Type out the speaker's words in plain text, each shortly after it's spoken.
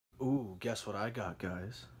guess what I got,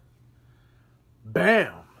 guys?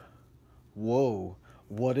 Bam! Whoa,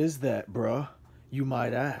 what is that, bruh? You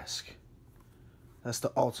might ask. That's the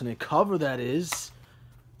alternate cover, that is.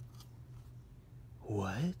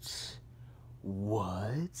 What?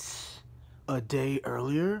 What? A day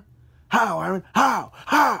earlier? How, Aaron? How?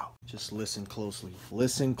 How? Just listen closely.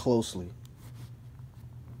 Listen closely.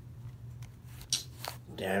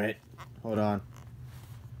 Damn it. Hold on.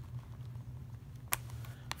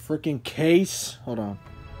 Freaking case. Hold on.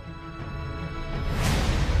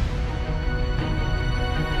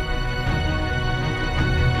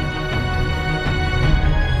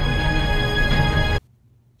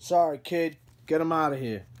 Sorry, kid. Get him out of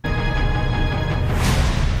here.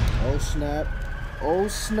 Oh, snap. Oh,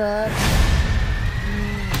 snap.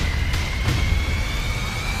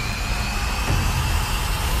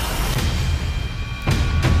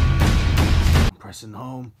 I'm pressing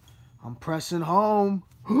home. I'm pressing home.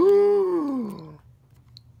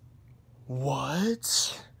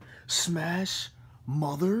 What? Smash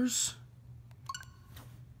Mothers?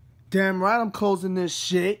 Damn right I'm closing this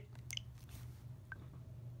shit.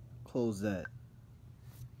 Close that.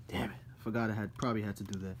 Damn it. I forgot I probably had to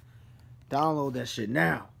do that. Download that shit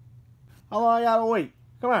now. How long I gotta wait?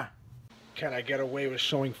 Come on. Can I get away with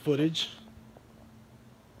showing footage?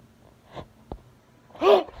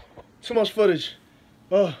 Too much footage.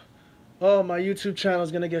 Oh, my YouTube channel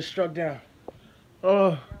is gonna get struck down.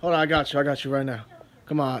 Oh, hold on, I got you right now.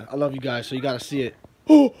 Come on, I love you guys, so you gotta see it.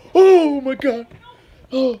 Oh my God.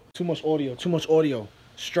 Oh, too much audio.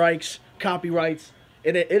 Strikes, copyrights.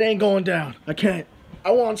 It ain't going down. I can't.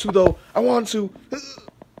 I want to though. I want to.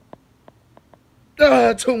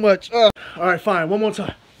 Too much. All right, fine. One more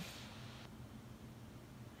time.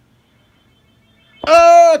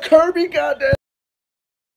 Kirby, goddamn.